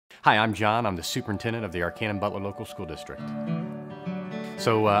Hi, I'm John. I'm the superintendent of the Arcanum-Butler Local School District.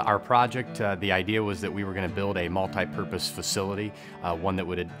 So our project, the idea was that we were going to build a multi-purpose facility, one that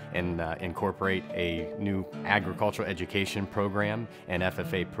would incorporate a new agricultural education program, an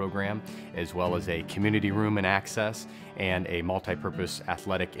FFA program, as well as a community room and access, and a multi-purpose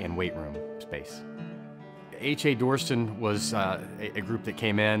athletic and weight room space. H.A. Dorsten was a group that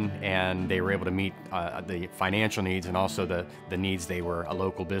came in and they were able to meet the financial needs and also the needs. They were a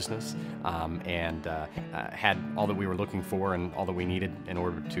local business and had all that we were looking for and all that we needed in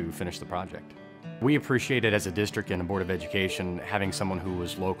order to finish the project. We appreciated as a district and a Board of Education having someone who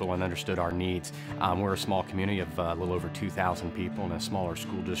was local and understood our needs. We're a small community of a little over 2,000 people in a smaller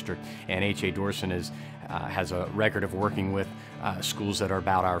school district, and H.A. Dorsten has a record of working with schools that are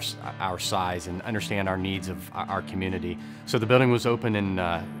about our size and understand our needs of our community. So the building was open in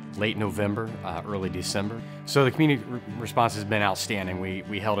late November, early December. So the community response has been outstanding.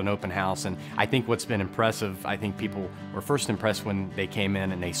 We held an open house, and I think what's been impressive, I think people were first impressed when they came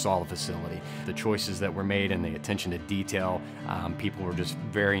in and they saw the facility. The choices that were made and the attention to detail, people were just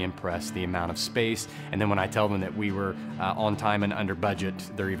very impressed, the amount of space. And then when I tell them that we were on time and under budget,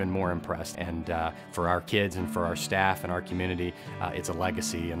 they're even more impressed. And for our kids and for our staff and our community, it's a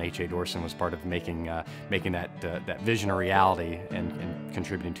legacy, and H.A. Dorsten was part of making that vision a reality and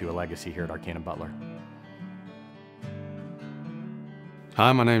contributing to a legacy here at Arcanum-Butler.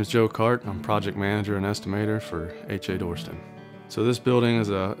 Hi, my name is Joe Cart. I'm project manager and estimator for H.A. Dorsten. So this building is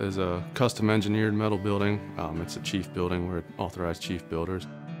a custom engineered metal building. It's a chief building. We're authorized chief builders.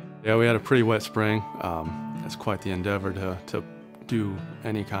 Yeah, we had a pretty wet spring. It's quite the endeavor to do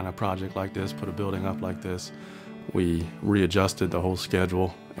any kind of project like this, put a building up like this. We readjusted the whole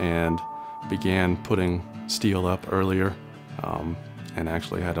schedule and began putting steel up earlier and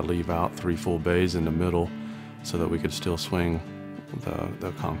actually had to leave out 3 full bays in the middle so that we could still swing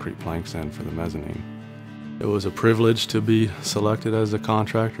the concrete planks in for the mezzanine. It was a privilege to be selected as the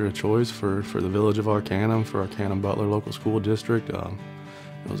contractor of choice for the village of Arcanum, for Arcanum-Butler Local School District.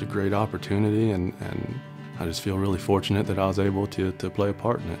 It was a great opportunity, and I just feel really fortunate that I was able to play a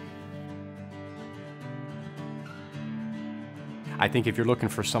part in it. I think if you're looking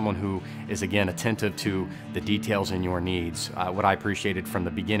for someone who is, again, attentive to the details in your needs, what I appreciated from the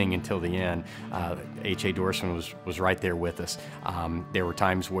beginning until the end, H.A. Dorsten was right there with us. There were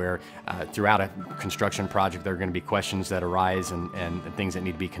times where throughout a construction project there are going to be questions that arise and things that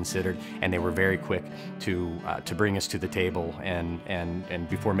need to be considered, and they were very quick to bring us to the table and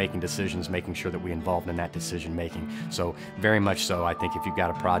before making decisions, making sure that we involved in that decision making. So very much so, I think if you've got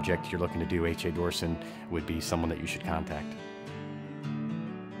a project you're looking to do, H.A. Dorsten would be someone that you should contact.